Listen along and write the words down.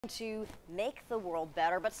to make the world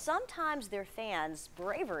better, but sometimes their fans'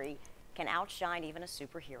 bravery can outshine even a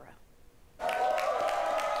superhero.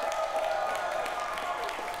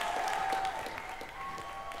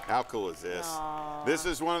 How cool is this? Aww. This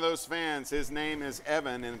is one of those fans. His name is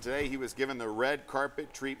Evan, and today he was given the red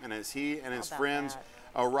carpet treatment as he and his friends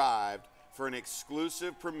arrived for an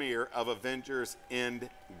exclusive premiere of Avengers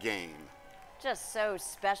Endgame. Just so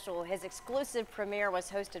special. His exclusive premiere was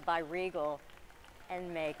hosted by Regal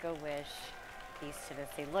and Make-A-Wish, East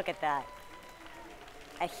Tennessee. Look at that.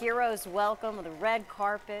 A hero's welcome with a red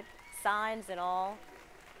carpet, signs and all.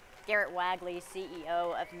 Garrett Wagley,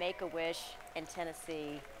 CEO of Make-A-Wish in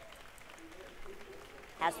Tennessee,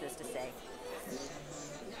 has this to say.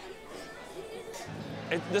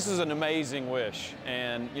 This is an amazing wish,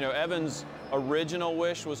 and you know, Evan's original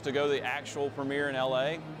wish was to go to the actual premiere in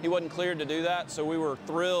LA. He wasn't cleared to do that, so we were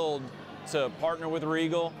thrilled to partner with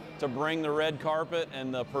Regal to bring the red carpet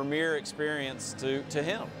and the premiere experience to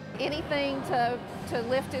him. Anything to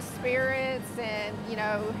lift his spirits and, you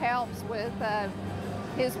know, helps with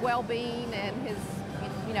his well-being and his,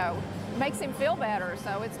 you know, makes him feel better.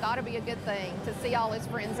 So it's got to be a good thing to see all his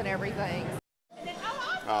friends and everything.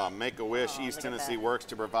 Make-A-Wish East Tennessee works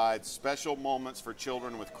to provide special moments for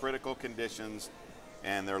children with critical conditions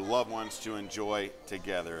and their loved ones to enjoy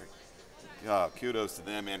together. Kudos to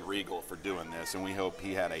them and Regal for doing this, and we hope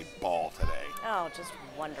he had a ball today. Oh, just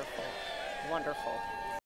wonderful, wonderful.